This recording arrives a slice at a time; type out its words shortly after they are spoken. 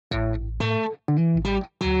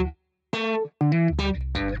Hi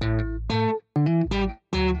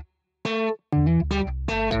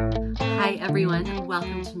everyone,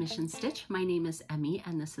 welcome to Mission Stitch. My name is Emmy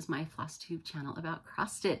and this is my Flosstube channel about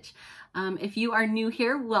cross stitch. If you are new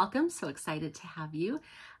here, welcome. So excited to have you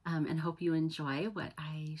and hope you enjoy what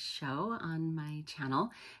I show on my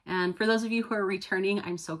channel. And for those of you who are returning,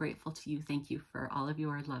 I'm so grateful to you. Thank you for all of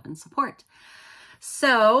your love and support.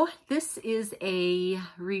 So this is a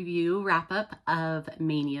review wrap-up of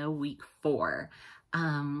Maynia week 4.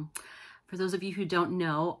 For those of you who don't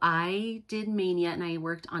know, I did Maynia and I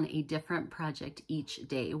worked on a different project each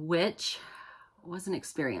day, which was an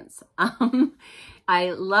experience.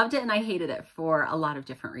 I loved it and I hated it for a lot of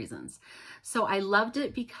different reasons. So I loved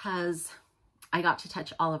it because I got to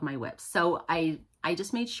touch all of my whips. So I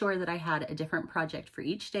just made sure that I had a different project for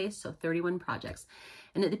each day, so 31 projects.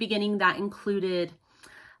 And at the beginning that included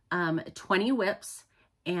 20 whips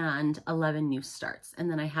and 11 new starts.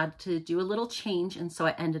 And then I had to do a little change. And so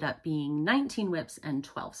it ended up being 19 whips and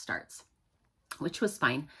 12 starts, which was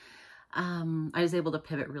fine. I was able to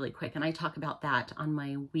pivot really quick. And I talk about that on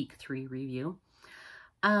my week 3 review.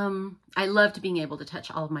 I loved being able to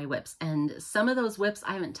touch all of my whips, and some of those whips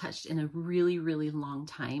I haven't touched in a really, really long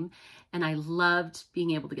time. And I loved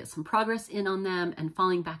being able to get some progress in on them and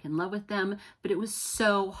falling back in love with them. But it was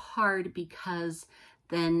so hard because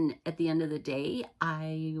then at the end of the day,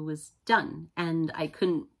 I was done and I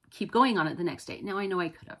couldn't keep going on it the next day. Now I know I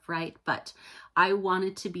could have, right? But I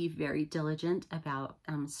wanted to be very diligent about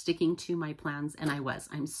sticking to my plans, and I was.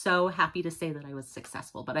 I'm so happy to say that I was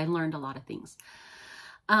successful, but I learned a lot of things.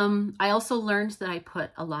 I also learned that I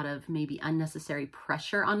put a lot of maybe unnecessary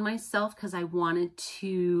pressure on myself because I wanted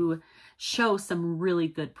to show some really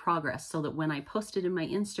good progress so that when I posted in my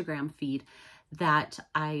Instagram feed that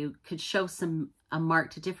I could show a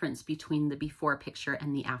marked difference between the before picture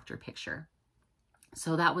and the after picture.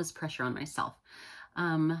 So that was pressure on myself.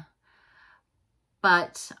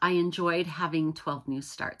 But I enjoyed having 12 new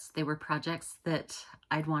starts. They were projects that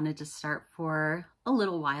I'd wanted to start for a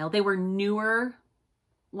little while. They were newer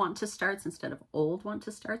want to starts instead of old want to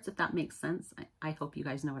starts, if that makes sense. I hope you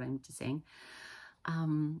guys know what I'm saying.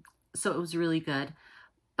 So it was really good,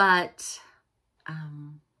 but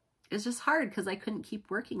it's just hard because I couldn't keep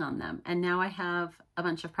working on them. And now I have a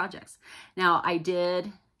bunch of projects. Now I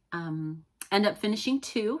did end up finishing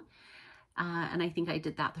 2, and I think I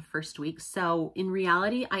did that the first week. So in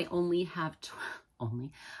reality, I only have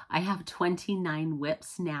I have 29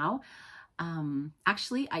 whips now.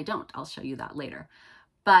 Actually, I don't. I'll show you that later.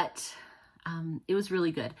 But it was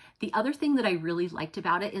really good. The other thing that I really liked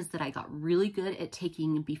about it is that I got really good at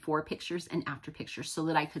taking before pictures and after pictures so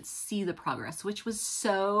that I could see the progress, which was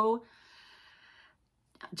so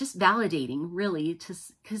just validating, really,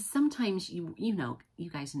 because sometimes you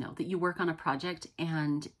guys know that you work on a project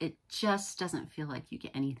and it just doesn't feel like you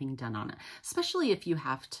get anything done on it, especially if you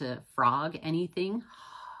have to frog anything.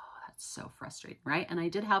 Oh, that's so frustrating, right? And I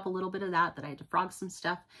did have a little bit of that I had to frog some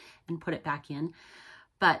stuff and put it back in.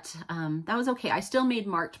 But that was okay. I still made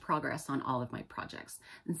marked progress on all of my projects.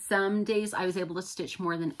 And some days I was able to stitch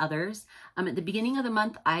more than others. At the beginning of the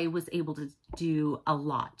month, I was able to do a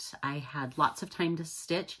lot. I had lots of time to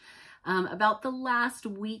stitch. About the last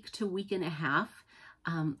week to week and a half,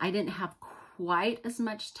 I didn't have quite as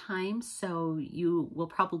much time. So you will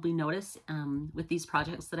probably notice with these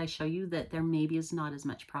projects that I show you that there maybe is not as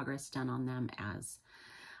much progress done on them as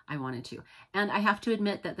I wanted to. And I have to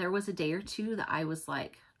admit that there was a day or two that I was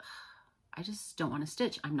like, I just don't want to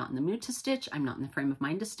stitch. I'm not in the mood to stitch. I'm not in the frame of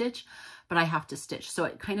mind to stitch, but I have to stitch. So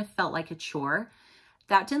it kind of felt like a chore.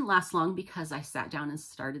 That didn't last long because I sat down and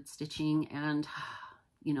started stitching, and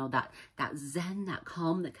you know, that zen, that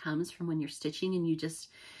calm that comes from when you're stitching and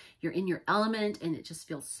you're in your element, and it just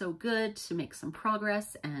feels so good to make some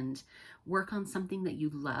progress and work on something that you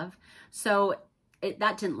love. So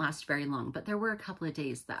that didn't last very long, but there were a couple of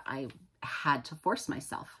days that I had to force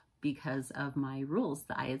myself because of my rules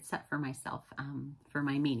that I had set for myself for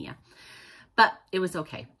my Maynia. But it was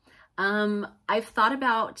okay. I've thought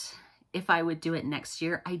about if I would do it next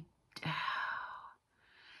year.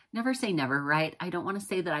 Never say never, right? I don't want to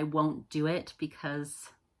say that I won't do it because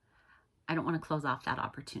I don't want to close off that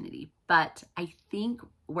opportunity. But I think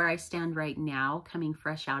where I stand right now, coming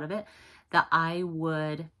fresh out of it, that I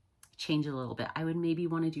would change a little bit. I would maybe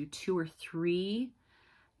want to do 2 or 3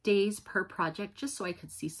 days per project just so I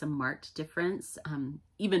could see some marked difference,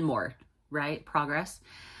 even more, right? Progress.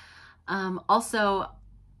 Also,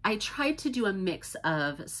 I tried to do a mix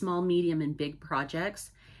of small, medium, and big projects,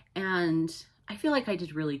 and I feel like I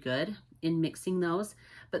did really good in mixing those,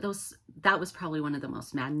 but that was probably one of the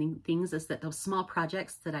most maddening things, is that those small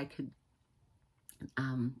projects that I could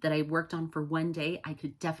that I worked on for one day, I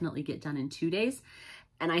could definitely get done in 2 days.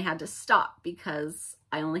 And I had to stop because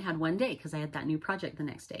I only had one day because I had that new project the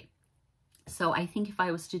next day. So I think if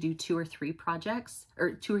I was to do 2 or 3 projects,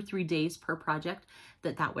 or 2 or 3 days per project,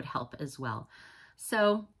 that would help as well.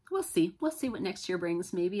 So we'll see. We'll see what next year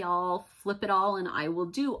brings. Maybe I'll flip it all and I will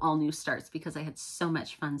do all new starts because I had so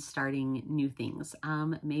much fun starting new things.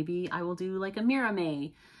 Maybe I will do like a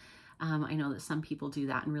Mirame. I know that some people do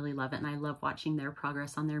that and really love it. And I love watching their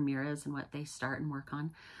progress on their Miras and what they start and work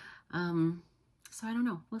on. So I don't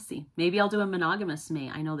know. We'll see. Maybe I'll do a monogamous May.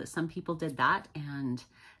 I know that some people did that and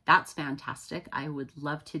that's fantastic. I would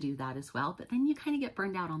love to do that as well. But then you kind of get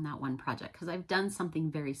burned out on that one project because I've done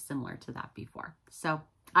something very similar to that before. So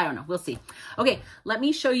I don't know. We'll see. Okay, let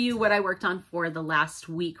me show you what I worked on for the last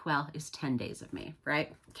week. Well, it's 10 days of May,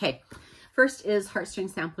 right? Okay. First is Heartstring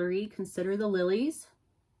Samplery, Consider the Lilies.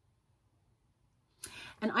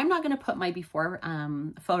 And I'm not going to put my before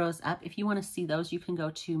photos up. If you want to see those, you can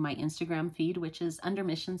go to my Instagram feed, which is under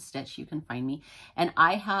Mission Stitch. You can find me. And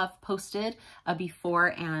I have posted a before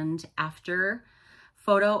and after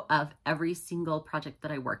photo of every single project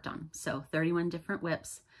that I worked on. So 31 different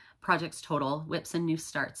whips, projects total, whips and new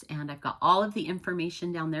starts. And I've got all of the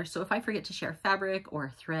information down there. So if I forget to share fabric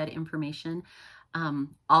or thread information,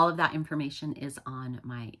 all of that information is on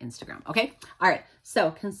my Instagram. Okay. All right.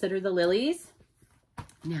 So Consider the Lilies.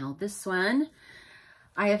 Now this one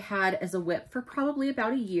I have had as a whip for probably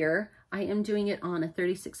about a year. I am doing it on a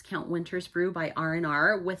 36 count Winter's Brew by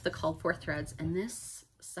R&R with the called for threads. And this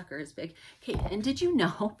sucker is big. Okay. And did you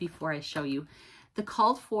know, before I show you, the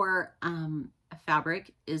called for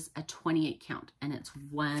fabric is a 28 count and it's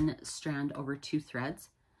 1 strand over 2 threads.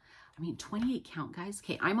 I mean, 28 count, guys.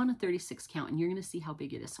 Okay. I'm on a 36 count and you're going to see how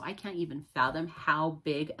big it is. So I can't even fathom how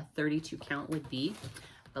big a 32 count would be,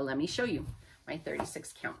 but let me show you. My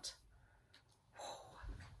 36 count.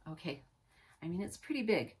 Okay. I mean, it's pretty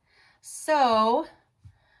big. So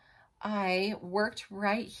I worked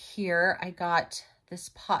right here. I got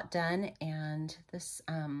this pot done and this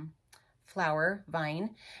flower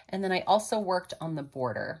vine. And then I also worked on the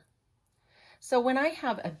border. So when I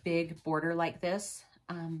have a big border like this,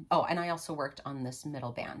 oh, and I also worked on this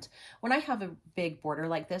middle band. When I have a big border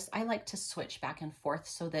like this, I like to switch back and forth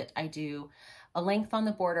so that I do a length on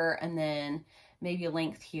the border and then maybe a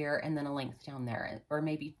length here and then a length down there, or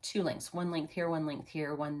maybe 2 lengths, 1 length here, 1 length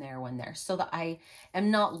here, 1 there, 1 there, so that I am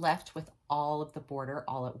not left with all of the border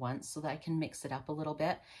all at once, so that I can mix it up a little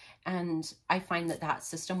bit. And I find that that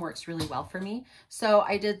system works really well for me. So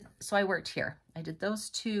I worked here. I did those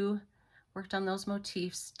 2, worked on those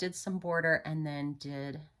motifs, did some border, and then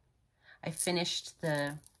I finished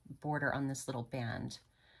the border on this little band.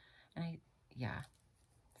 And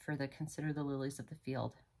for the Consider the Lilies of the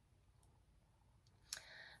Field.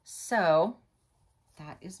 So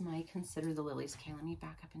that is my Consider the Lilies. Okay, let me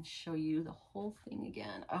back up and show you the whole thing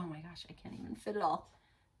again. Oh my gosh, I can't even fit it all.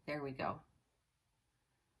 There we go.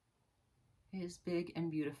 It is big and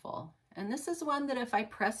beautiful. And this is one that if I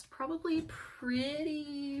pressed probably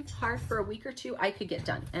pretty hard for a week or 2, I could get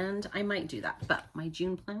done. And I might do that, but my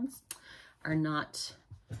June plans are not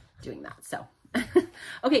doing that. So,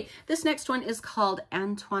 okay, this next one is called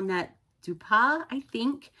Antoinette Dupas, I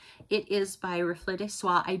think. It is by Reflets.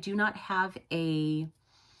 I do not have a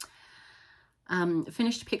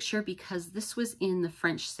finished picture because this was in the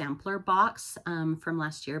French sampler box from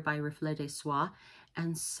last year by Reflets.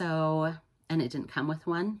 And so, and it didn't come with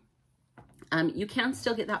one. You can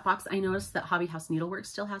still get that box. I noticed that Hobby House Needlework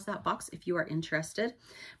still has that box if you are interested,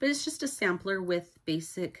 but it's just a sampler with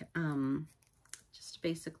basic, just a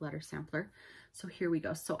basic letter sampler. So here we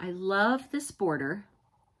go. So I love this border.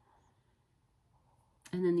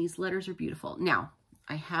 And then these letters are beautiful. Now,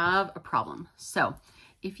 I have a problem. So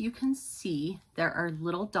if you can see, there are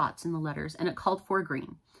little dots in the letters and it called for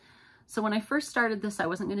green. So when I first started this, I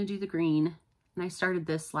wasn't going to do the green. And I started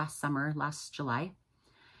this last July.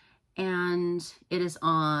 And it is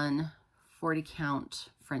on 40 count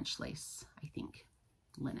French lace, I think,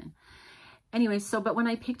 linen. Anyway, but when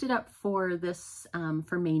I picked it up for this,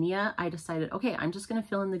 for Maynia, I decided, okay, I'm just going to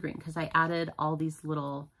fill in the green because I added all these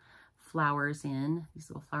little flowers in, these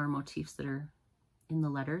little flower motifs that are in the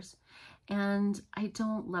letters. And I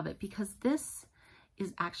don't love it because this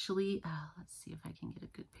is actually, let's see if I can get a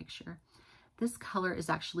good picture. This color is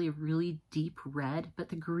actually a really deep red, but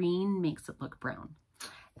the green makes it look brown.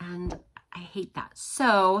 And I hate that.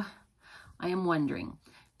 So I am wondering,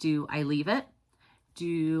 do I leave it?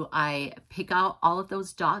 Do I pick out all of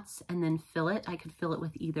those dots and then fill it? I could fill it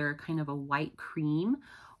with either kind of a white cream,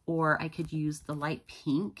 or I could use the light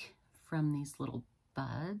pink from these little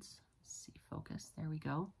buds. Let's see, focus, there we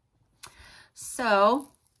go. So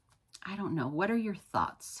I don't know, what are your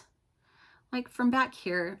thoughts? Like from back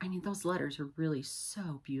here, I mean, those letters are really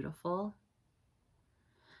so beautiful.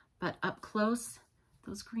 But up close,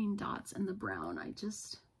 those green dots and the brown,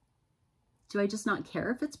 do I just not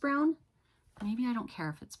care if it's brown? Maybe I don't care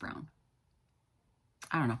if it's brown.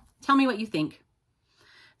 I don't know. Tell me what you think.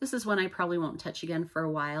 This is one I probably won't touch again for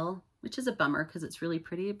a while, which is a bummer because it's really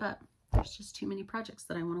pretty, but there's just too many projects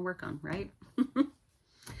that I want to work on, right?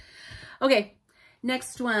 Okay,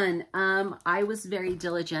 next one. I was very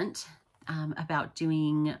diligent about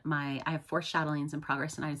doing I have 4 Chatelaines in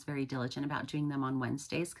progress, and I was very diligent about doing them on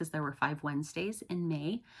Wednesdays because there were 5 Wednesdays in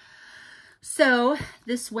May. So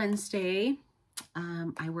this Wednesday,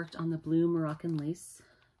 I worked on the blue Moroccan lace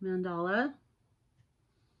mandala,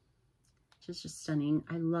 which is just stunning.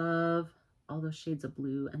 I love all those shades of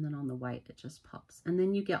blue, and then on the white, it just pops. And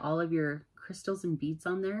then you get all of your crystals and beads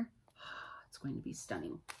on there. It's going to be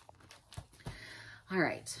stunning. All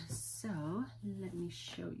right, so let me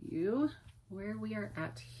show you where we are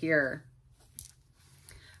at here.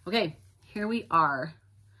 Okay, here we are.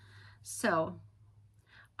 So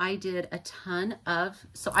I did a ton of,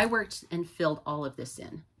 so I worked and filled all of this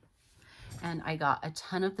in. And I got a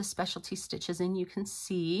ton of the specialty stitches in. You can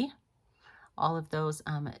see all of those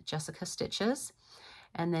Jessica stitches.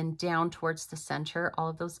 And then down towards the center, all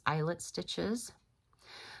of those eyelet stitches.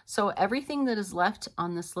 So everything that is left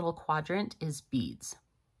on this little quadrant is beads.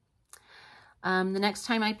 The next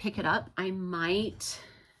time I pick it up, I might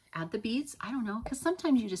add the beads. I don't know, because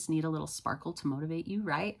sometimes you just need a little sparkle to motivate you,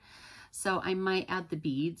 right? So I might add the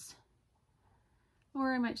beads,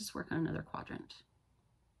 or I might just work on another quadrant.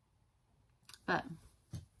 But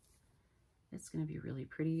it's going to be really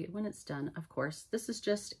pretty when it's done, of course. This is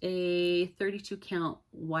just a 32 count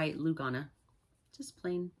white lugana, just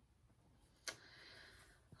plain.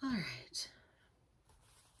 All right.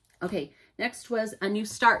 Okay, next was a new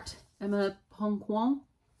start. I'm a Ponquon.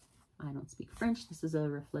 I don't speak French. This is a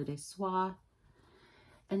Reflets Soie.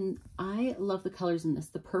 And I love the colors in this,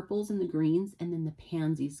 the purples and the greens, and then the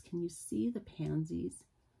pansies. Can you see the pansies?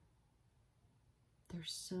 They're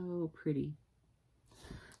so pretty.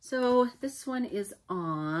 So this one is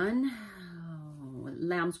on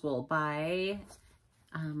Lambswool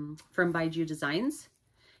from xJuDesigns.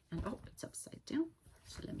 And oh, it's upside down.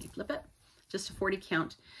 So let me flip it. Just a 40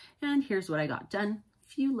 count. And here's what I got done.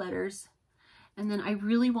 Few letters. And then I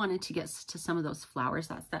really wanted to get to some of those flowers.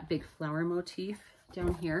 That's that big flower motif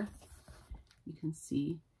down here. You can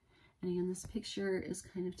see. And again, this picture is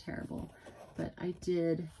kind of terrible, but I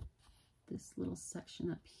did this little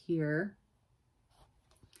section up here.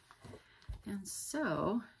 And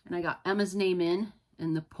so, and I got Emma's name in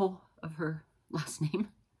and the po of her last name.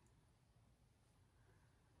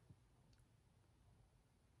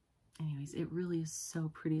 Anyways, it really is so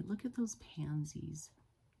pretty. Look at those pansies.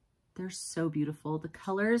 They're so beautiful. The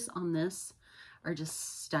colors on this are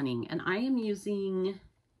just stunning. And I am using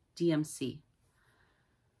DMC.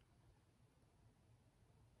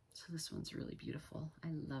 So this one's really beautiful. I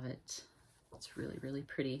love it. It's really, really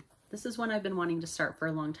pretty. This is one I've been wanting to start for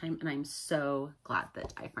a long time, and I'm so glad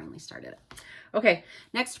that I finally started it. Okay,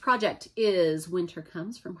 next project is Winter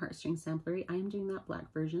Comes from Heartstring Samplery. I am doing that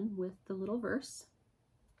black version with the little verse.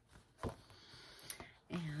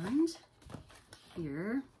 And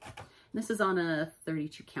here, this is on a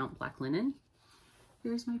 32 count black linen.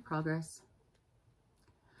 Here's my progress.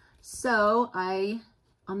 So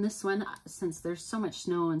on this one, since there's so much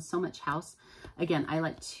snow and so much house, again, I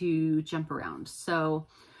like to jump around. So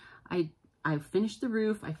I finished the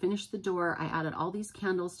roof, I finished the door, I added all these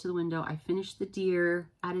candles to the window, I finished the deer,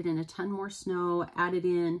 added in a ton more snow, added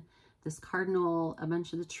in this cardinal, a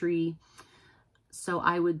bunch of the tree. So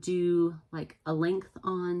I would do like a length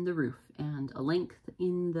on the roof and a length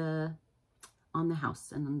on the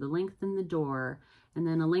house, and then the length in the door, and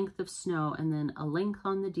then a length of snow, and then a length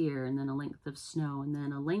on the deer, and then a length of snow, and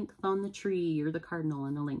then a length on the tree or the cardinal,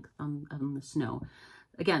 and a length on the snow.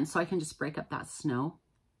 Again, so I can just break up that snow.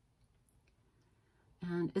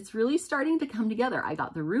 And it's really starting to come together. I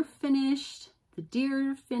got the roof finished, the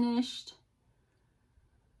deer finished.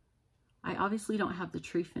 I obviously don't have the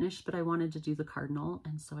tree finished, but I wanted to do the cardinal,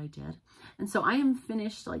 and so I did. And so I am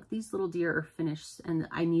finished, like these little deer are finished, and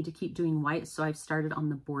I need to keep doing white, so I've started on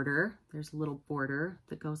the border. There's a little border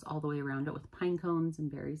that goes all the way around it with pine cones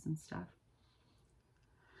and berries and stuff.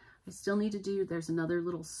 I still need to do, there's another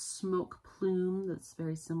little smoke plume that's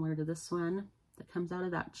very similar to this one that comes out of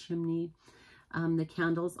that chimney. The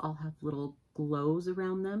candles all have little glows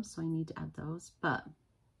around them, so I need to add those, but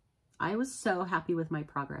I was so happy with my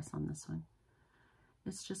progress on this one.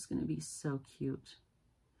 It's just going to be so cute.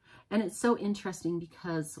 And it's so interesting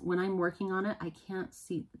because when I'm working on it, I can't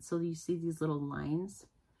see. So you see these little lines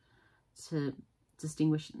to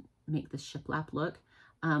distinguish, make the shiplap look.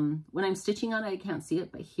 When I'm stitching on it, I can't see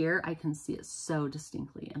it, but here I can see it so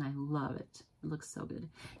distinctly and I love it. It looks so good.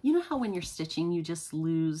 You know how when you're stitching, you just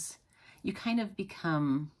lose, you kind of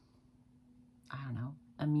become, I don't know,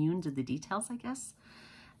 immune to the details, I guess.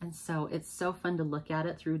 And so it's so fun to look at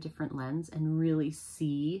it through a different lens and really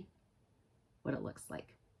see what it looks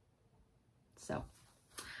like. So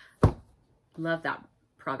love that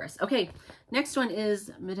progress. Okay, next one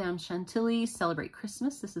is Madame Chantilly Celebrate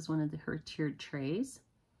Christmas. This is one of her tiered trays.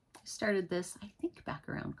 I started this, I think, back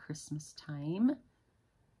around Christmas time,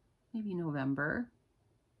 maybe November.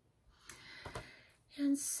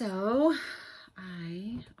 And so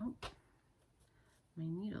oh, my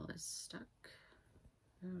needle is stuck.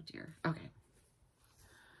 Oh dear. Okay.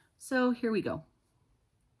 So here we go.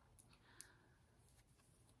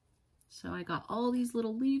 So I got all these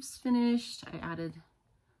little leaves finished. I added,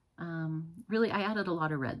 really I added a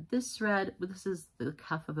lot of red. This red, this is the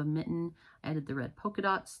cuff of a mitten. I added the red polka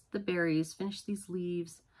dots, the berries, finished these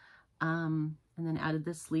leaves, and then added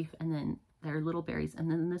this leaf, and then there are little berries.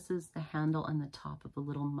 And then this is the handle and the top of the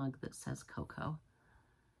little mug that says Cocoa.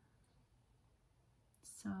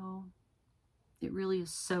 So it really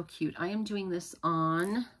is so cute. I am doing this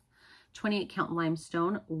on 28 count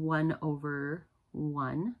limestone,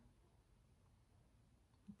 1/1.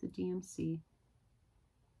 The DMC.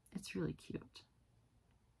 It's really cute.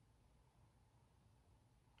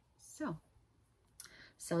 So,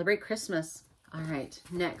 celebrate Christmas. All right,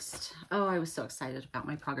 next. Oh, I was so excited about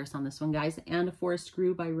my progress on this one, guys. And a Forest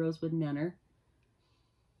Grew by Rosewood Manor.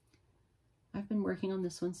 I've been working on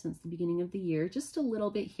this one since the beginning of the year, just a little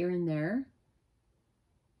bit here and there.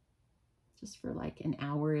 Just for like an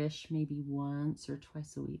hour-ish, maybe once or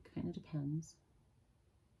twice a week, kind of depends.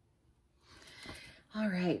 All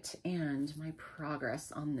right, and my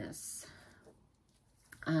progress on this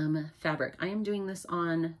fabric. I am doing this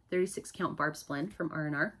on 36 count Barb's Blend from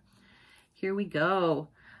R&R. Here we go.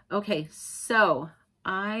 Okay, so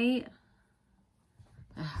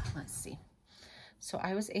let's see. So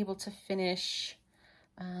I was able to finish,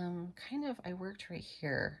 I worked right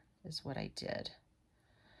here is what I did.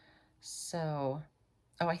 So,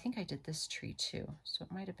 oh, I think I did this tree too. So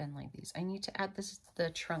it might have been like these. I need to add the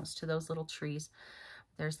trunks to those little trees.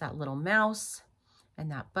 There's that little mouse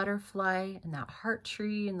and that butterfly and that heart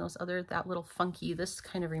tree and that little funky, this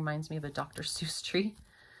kind of reminds me of a Dr. Seuss tree.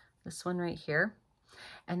 This one right here.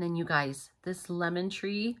 And then you guys, this lemon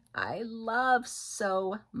tree, I love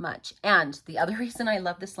so much. And the other reason I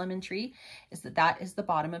love this lemon tree is that is the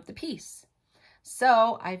bottom of the piece.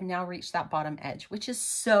 So I've now reached that bottom edge, which is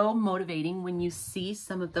so motivating when you see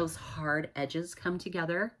some of those hard edges come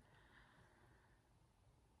together.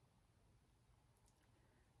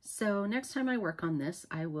 So next time I work on this,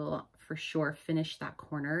 I will for sure finish that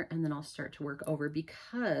corner and then I'll start to work over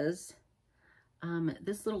because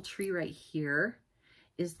this little tree right here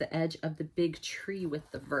is the edge of the big tree with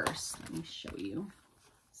the verse. Let me show you.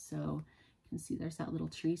 So you can see there's that little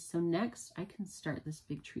tree. So next I can start this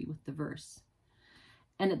big tree with the verse.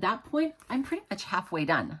 And at that point, I'm pretty much halfway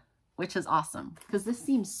done, which is awesome because this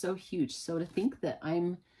seems so huge. So to think that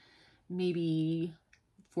I'm maybe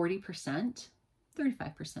 40%,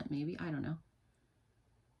 35% maybe, I don't know.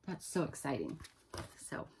 That's so exciting.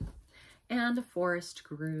 So, and a Forest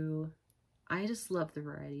Grew. I just love the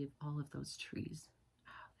variety of all of those trees.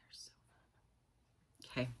 Oh, they're so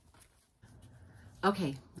fun. Okay.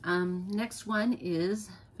 Okay, next one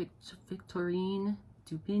is Victorine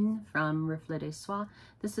Dupin from Reflets Soie.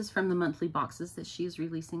 This is from the monthly boxes that she is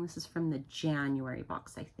releasing. This is from the January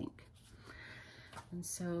box, I think. And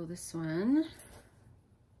so this one,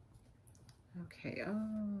 okay,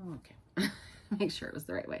 oh, okay. Make sure it was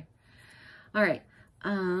the right way. All right, I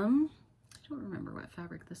don't remember what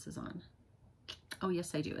fabric this is on. Oh,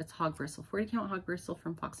 yes, I do. It's Hogbristle, 40 count Hogbristle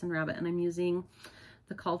from Fox and Rabbit, and I'm using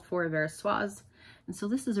the called for AVAS Soies. And so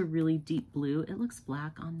this is a really deep blue. It looks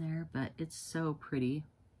black on there, but it's so pretty.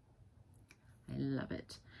 I love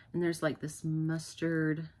it. And there's like this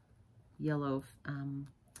mustard yellow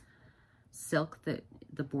silk that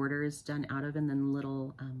the border is done out of, and then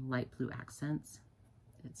little light blue accents.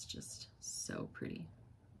 It's just so pretty.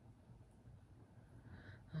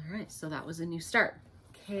 All right, so that was a new start.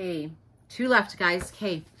 Okay, 2 left, guys.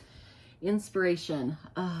 Okay, Inspiration.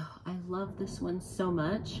 Oh, I love this one so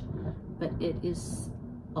much, but it is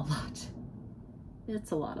a lot.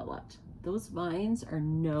 It's a lot. Those vines are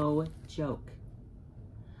no joke.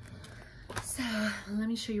 So let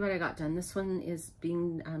me show you what I got done. This one is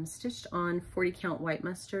being stitched on 40 count white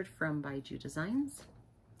mustard from by xJuDesigns.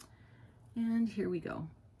 And here we go.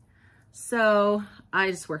 So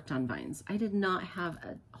I just worked on vines. I did not have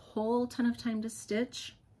a whole ton of time to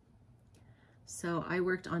stitch. So I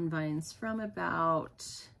worked on vines from about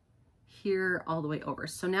here all the way over.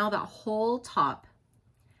 So now that whole top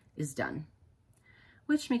is done,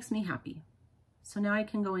 which makes me happy. So now I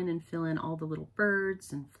can go in and fill in all the little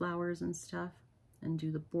birds and flowers and stuff and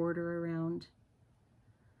do the border around.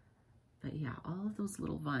 But yeah, all of those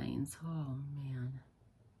little vines, oh man.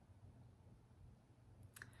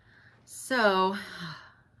 So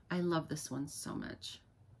I love this one so much.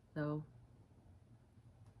 So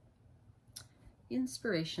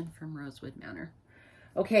inspiration from Rosewood Manor.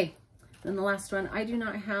 Okay, then the last one, I do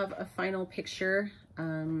not have a final picture.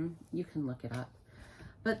 You can look it up.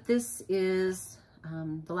 But this is,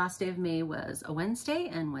 the last day of May was a Wednesday,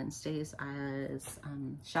 and Wednesdays is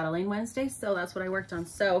Chatelaine Wednesday, so that's what I worked on.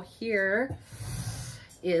 So here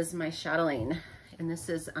is my Chatelaine, and this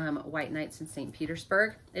is White Nights in St.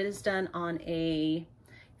 Petersburg. It is done on a,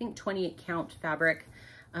 I think 28 count fabric.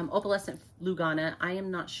 Opalescent lugana. I am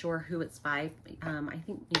not sure who it's by. I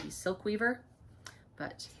think maybe Silk Weaver,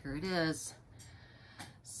 but here it is.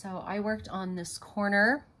 So I worked on this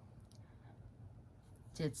corner,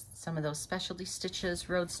 did some of those specialty stitches,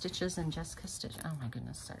 road stitches, and Jessica stitch. Oh my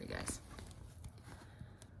goodness, sorry guys.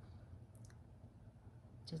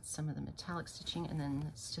 Did some of the metallic stitching and then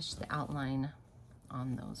stitched the outline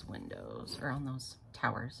on those windows, or on those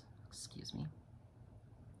towers, excuse me.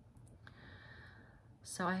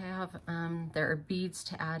 So I have, there are beads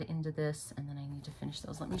to add into this, and then I need to finish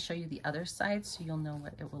those. Let me show you the other side so you'll know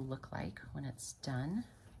what it will look like when it's done.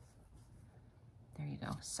 There you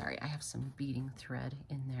go. Sorry, I have some beading thread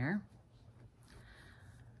in there.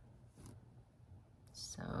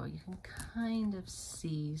 So you can kind of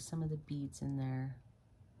see some of the beads in there.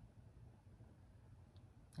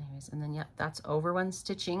 Anyways, and then, yep, that's over one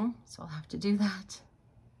stitching, so I'll have to do that.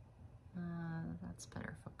 That's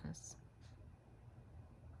better focus.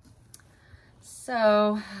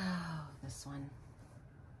 So, this one.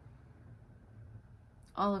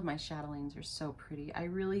 All of my Chatelaines are so pretty. I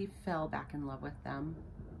really fell back in love with them.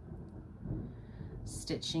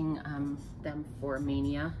 Stitching them for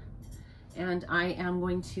Maynia. And I am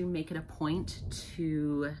going to make it a point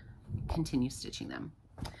to continue stitching them.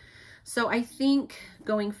 So I think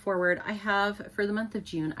going forward, I have, for the month of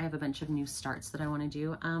June, I have a bunch of new starts that I want to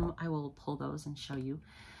do. I will pull those and show you.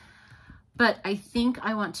 But I think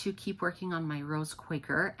I want to keep working on my Rose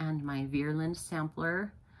Quaker and my Virland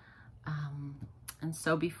sampler. And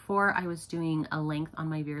so before I was doing a length on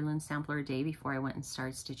my Virland sampler a day before I went and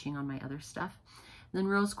started stitching on my other stuff. And then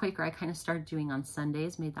Rose Quaker I kind of started doing on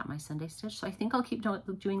Sundays, made that my Sunday stitch. So I think I'll keep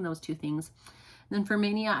doing those two things. And then for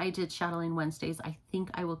Maynia, I did Chatelaine Wednesdays. I think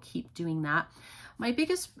I will keep doing that. My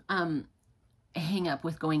biggest hang up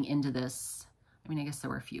with going into this, I mean, I guess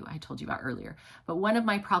there were a few I told you about earlier, but one of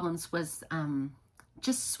my problems was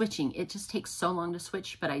just switching. It just takes so long to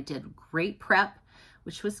switch, but I did great prep,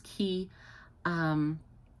 which was key.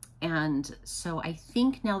 And so I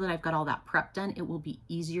think now that I've got all that prep done, it will be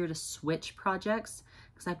easier to switch projects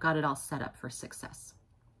because I've got it all set up for success.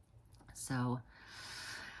 So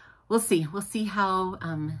we'll see. We'll see how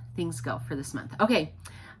things go for this month. Okay.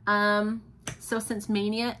 So since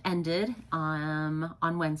Maynia ended on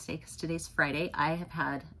Wednesday, because today's Friday, I have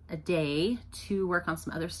had a day to work on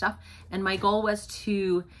some other stuff. And my goal was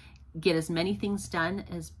to get as many things done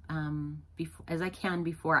as I can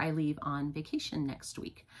before I leave on vacation next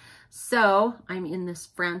week. So I'm in this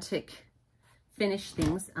frantic finish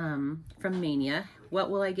things from Maynia. What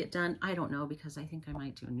will I get done? I don't know, because I think I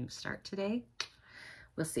might do a new start today.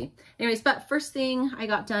 We'll see. Anyways, but first thing I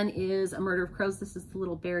got done is a Murder of Crows. This is the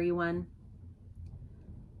little berry one.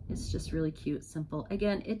 It's just really cute, simple.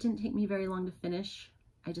 Again, it didn't take me very long to finish.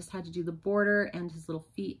 I just had to do the border and his little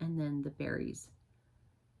feet and then the berries.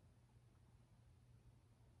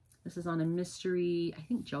 This is on a mystery, I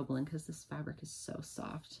think Jobelan, because this fabric is so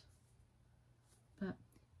soft. But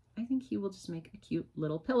I think he will just make a cute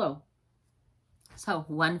little pillow. So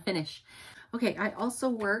one finish. Okay, I also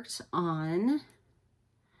worked on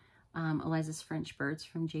Eliza's French Birds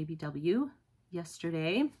from JBW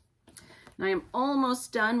yesterday. And I am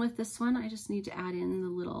almost done with this one. I just need to add in the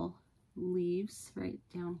little leaves right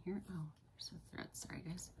down here. Oh, there's a thread. Sorry,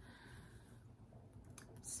 guys.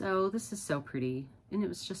 So this is so pretty. And it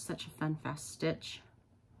was just such a fun, fast stitch.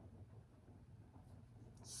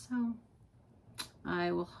 So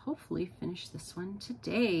I will hopefully finish this one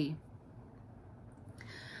today.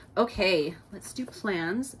 Okay, let's do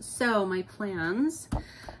plans. So my plans,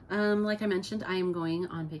 like I mentioned, I am going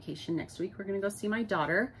on vacation next week. We're going to go see my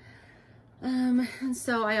daughter. And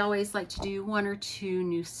so I always like to do 1 or 2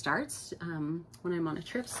 new starts when I'm on a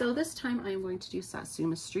trip. So this time I'm going to do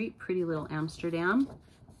Satsuma Street, Pretty Little Amsterdam.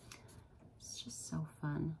 It's just so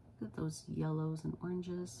fun. Look at those yellows and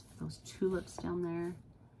oranges, those tulips down there,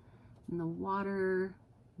 and the water,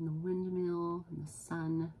 and the windmill, and the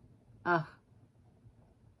sun. Ugh.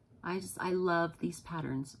 I love these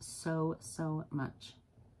patterns so, so much.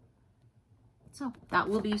 So that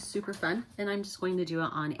will be super fun. And I'm just going to do it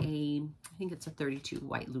on I think it's a 32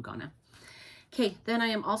 white lugana. Okay, then I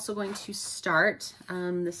am also going to start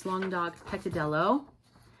this Long Dog Peccadillo.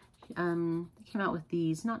 They came out with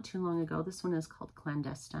these not too long ago. This one is called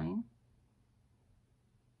Clandestine.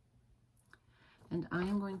 And I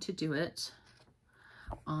am going to do it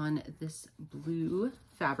on this blue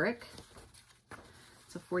fabric.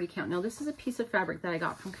 It's a 40 count. Now this is a piece of fabric that I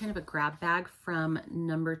got from kind of a grab bag from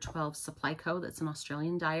Number 12 Supply Co. That's an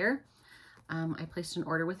Australian dyer. I placed an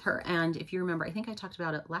order with her, and if you remember, I think I talked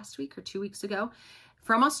about it last week or 2 weeks ago.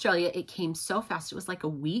 From Australia, it came so fast. It was like a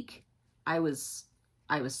week. I was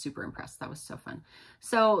super impressed. That was so fun.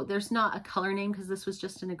 So there's not a color name because this was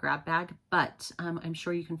just in a grab bag, but I'm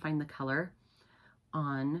sure you can find the color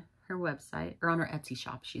on her website or on her Etsy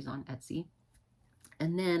shop. She's on Etsy.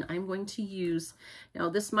 And then I'm going to use, now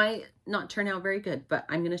this might not turn out very good, but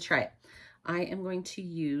I'm going to try it. I am going to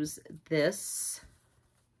use this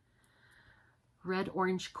red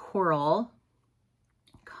orange coral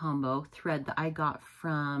combo thread that I got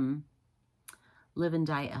from Live and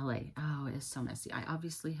Dye LA. Oh, it is so messy. I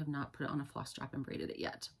obviously have not put it on a floss strap and braided it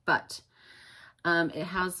yet, but it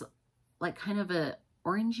has like kind of a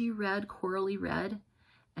orangey red, corally red,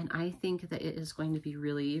 and I think that it is going to be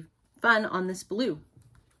really fun on this blue.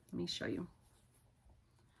 Let me show you.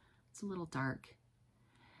 It's a little dark.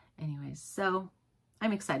 Anyways, so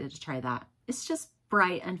I'm excited to try that. It's just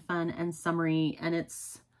bright and fun and summery, and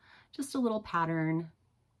it's just a little pattern.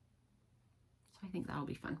 So I think that'll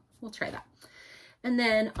be fun. We'll try that. And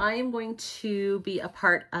then I am going to be a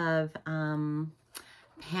part of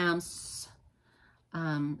Pam's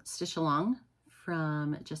Stitch Along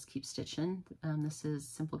from Just Keep Stitching. This is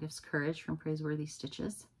Simple Gifts Courage from Praiseworthy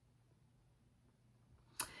Stitches.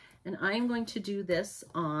 And I am going to do this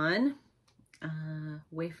on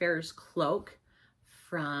Wayfarer's Cloak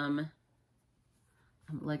from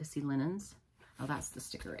Legacy Linens. Oh, that's the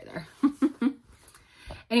sticker right there.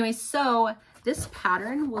 Anyway, so this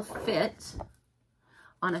pattern will fit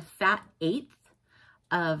on a fat 1/8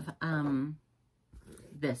 of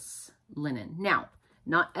this linen. Now,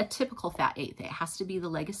 not a typical fat 1/8. It has to be the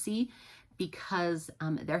Legacy because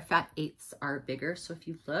their fat 1/8s are bigger. So if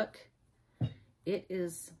you look, it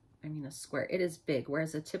is, I mean, a square. It is big,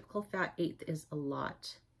 whereas a typical fat 1/8 is a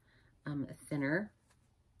lot thinner.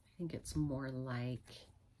 I think it's more like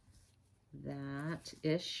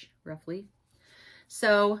that-ish, roughly.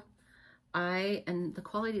 So and the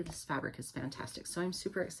quality of this fabric is fantastic. So I'm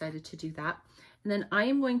super excited to do that. And then I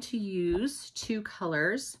am going to use 2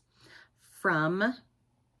 colors from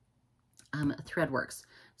Threadworks.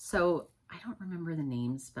 So I don't remember the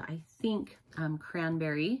names, but I think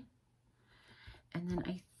Cranberry. And then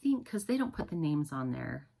I think, because they don't put the names on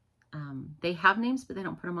there. They have names, but they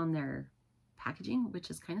don't put them on their packaging, which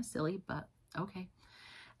is kind of silly, but okay.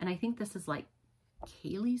 And I think this is like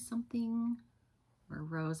Kaylee something or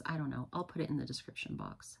Rose. I don't know. I'll put it in the description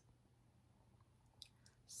box.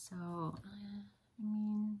 So, I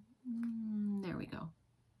mean, there we go.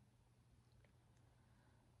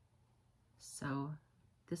 So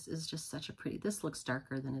this is just such a pretty, this looks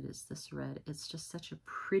darker than it is this red. It's just such a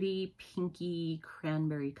pretty pinky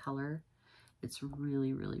cranberry color. It's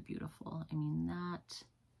really, really beautiful. I mean, that,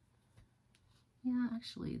 yeah,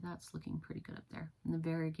 actually that's looking pretty good up there. And the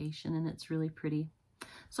variegation, and it's really pretty.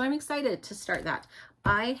 So I'm excited to start that.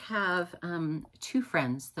 I have 2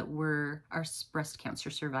 friends that are breast cancer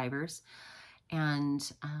survivors.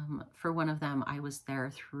 And for one of them, I was there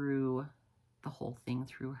through the whole thing,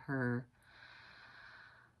 through her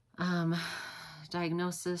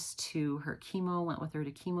diagnosis to her chemo, went with her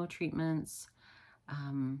to chemo treatments.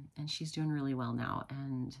 And she's doing really well now,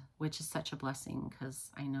 and which is such a blessing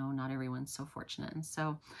because I know not everyone's so fortunate. And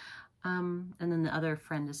so, and then the other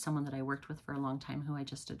friend is someone that I worked with for a long time who I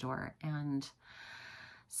just adore. And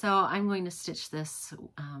so I'm going to stitch this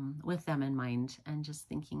with them in mind, and just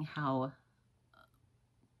thinking how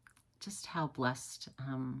blessed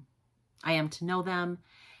I am to know them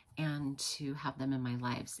and to have them in my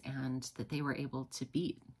lives, and that they were able to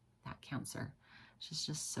beat that cancer, which is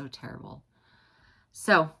just so terrible.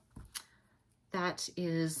 So that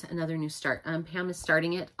is another new start. Pam is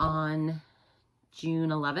starting it on June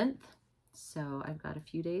 11th. So I've got a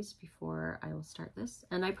few days before I will start this,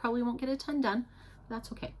 and I probably won't get a ton done, but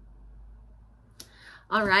that's okay.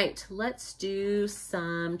 All right, let's do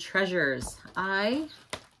some treasures. I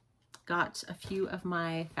got a few of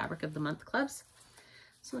my Fabric of the Month clubs,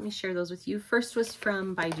 so let me share those with you. First was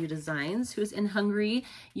from xJuDesigns, who's in Hungary.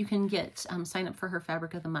 You can get sign up for her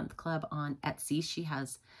Fabric of the Month club on Etsy. She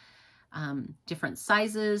has different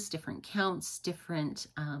sizes, different counts, different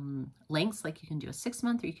lengths. Like you can do a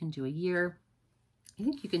 6-month or you can do a year. I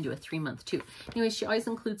think you can do a 3-month too. Anyway, she always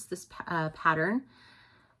includes this pattern,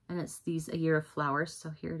 and it's these A Year of Flowers. So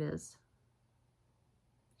here it is.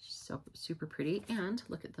 She's so super pretty. And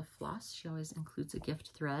look at the floss. She always includes a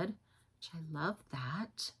gift thread, which I love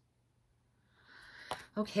that.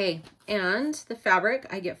 Okay, and the fabric,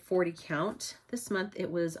 I get 40 count. This month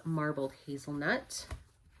it was Marbled Hazelnut.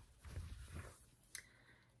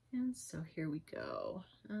 And so here we go.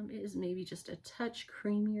 It is maybe just a touch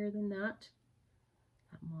creamier than that.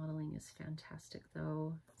 That modeling is fantastic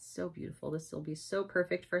though. It's so beautiful. This will be so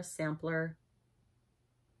perfect for a sampler.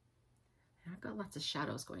 And I've got lots of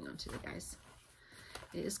shadows going on today, guys.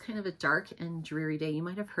 It is kind of a dark and dreary day. You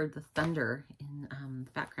might have heard the thunder in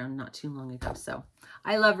the background not too long ago. So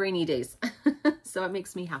I love rainy days. So it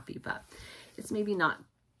makes me happy, but it's maybe not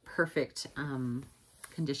perfect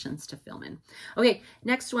conditions to film in. Okay,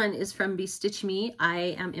 next one is from Bestitch Me.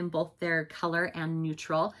 I am in both their color and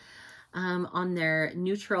neutral. On their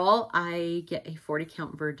neutral, I get a 40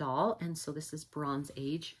 count Verdal, and so this is Bronze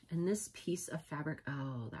Age. And this piece of fabric,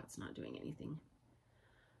 oh, that's not doing anything.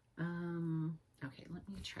 Okay, let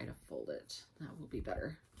me try to fold it. That will be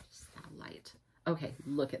better. Just that light. Okay,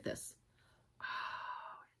 look at this.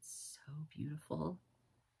 Oh, it's so beautiful.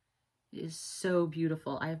 It is so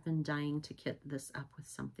beautiful. I have been dying to kit this up with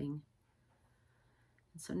something.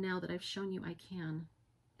 And so now that I've shown you, I can.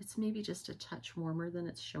 It's maybe just a touch warmer than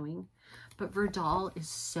it's showing, but Verdal is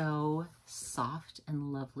so soft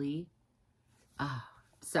and lovely.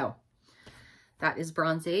 So that is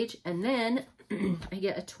Bronze Age. And then I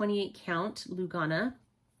get a 28 count Lugana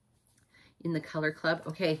in the Color Club.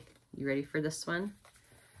 Okay, you ready for this one?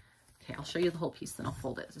 Okay, I'll show you the whole piece, then I'll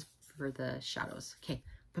fold it for the shadows. Okay.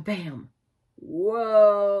 Ba-bam.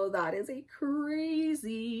 Whoa, that is a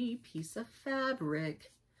crazy piece of fabric.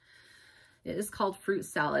 It is called Fruit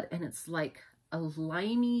Salad, and it's like a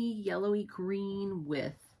limey, yellowy green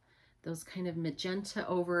with those kind of magenta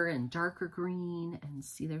over and darker green. And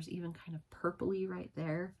see, there's even kind of purpley right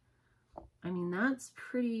there. I mean, that's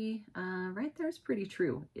pretty, right there is pretty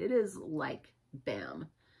true. It is like, bam.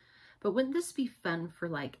 But wouldn't this be fun for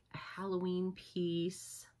like a Halloween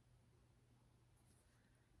piece?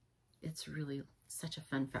 It's really such a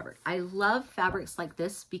fun fabric. I love fabrics like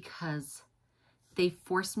this because they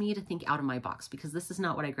force me to think out of my box, because this is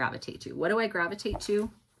not what I gravitate to. What do I gravitate to?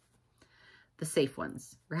 The safe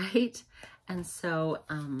ones, right? And so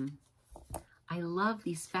I love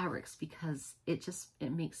these fabrics because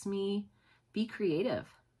it makes me be creative.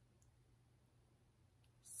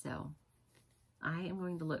 So I am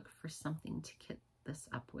going to look for something to kit this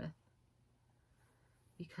up with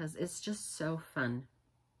because it's just so fun.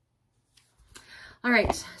 All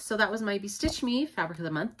right, so that was my Bestitch Me Fabric of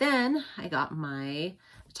the Month. Then I got my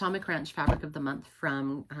Atomic Ranch Fabric of the Month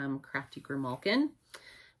from Crafty Grimalkin.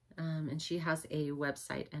 And she has a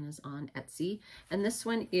website and is on Etsy. And this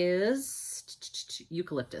one is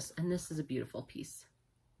Eucalyptus. And this is a beautiful piece.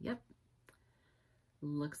 Yep.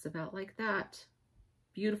 Looks about like that.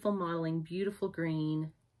 Beautiful modeling, beautiful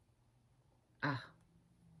green.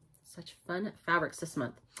 Such fun fabrics this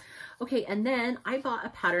month. Okay, and then I bought a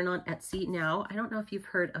pattern on Etsy. Now, I don't know if you've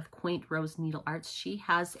heard of Quaint Rose Needle Arts. She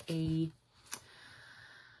has a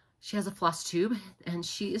Flosstube, and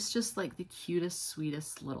she is just like the cutest,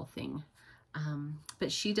 sweetest little thing. But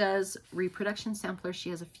she does reproduction samplers. She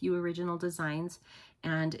has a few original designs,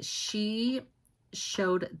 and she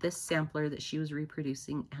showed this sampler that she was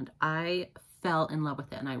reproducing, and I fell in love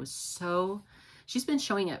with it. And I was so, she's been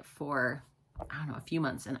showing it for, I don't know, a few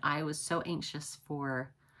months, and I was so anxious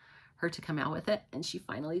for her to come out with it, and she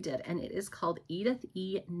finally did. And it is called Edith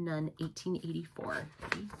E. Nunn 1884.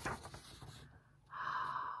 Like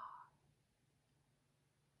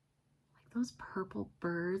those purple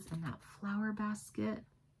birds and that flower basket.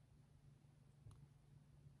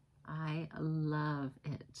 I love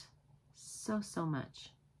it so, so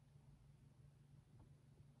much.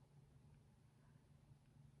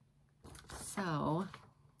 So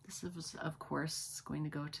this is, of course, going to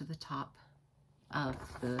go to the top of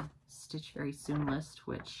the Stitch Very Soon list,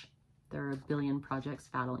 which there are a billion projects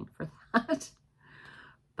battling for that.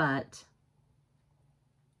 But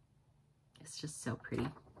it's just so pretty.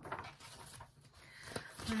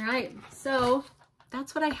 All right, so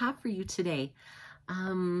that's what I have for you today.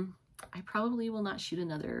 I probably will not shoot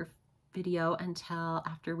another video until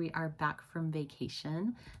after we are back from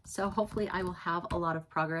vacation. So hopefully I will have a lot of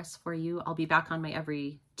progress for you. I'll be back on my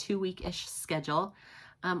every 2-week-ish schedule.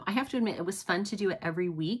 I have to admit it was fun to do it every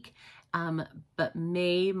week, but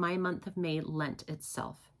my month of May lent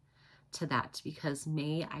itself to that because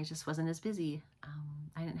May I just wasn't as busy.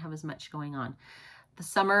 I didn't have as much going on. The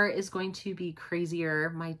summer is going to be crazier.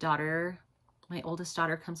 My oldest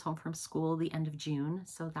daughter comes home from school the end of June,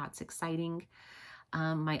 so that's exciting.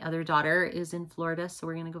 My other daughter is in Florida, so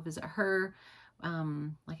we're gonna go visit her.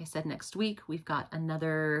 Like I said, next week, we've got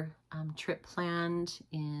another trip planned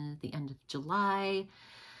in the end of July.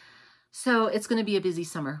 So it's gonna be a busy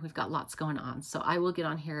summer. We've got lots going on. So I will get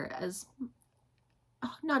on here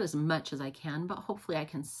not as much as I can, but hopefully I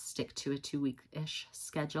can stick to a 2-week-ish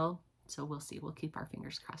schedule. So we'll see, we'll keep our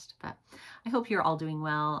fingers crossed. But I hope you're all doing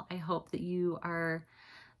well. I hope that you are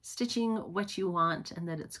stitching what you want and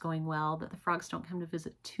that it's going well, that the frogs don't come to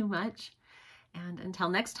visit too much. And until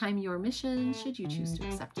next time, your mission, should you choose to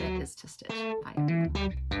accept it, is to stitch.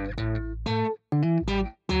 Bye.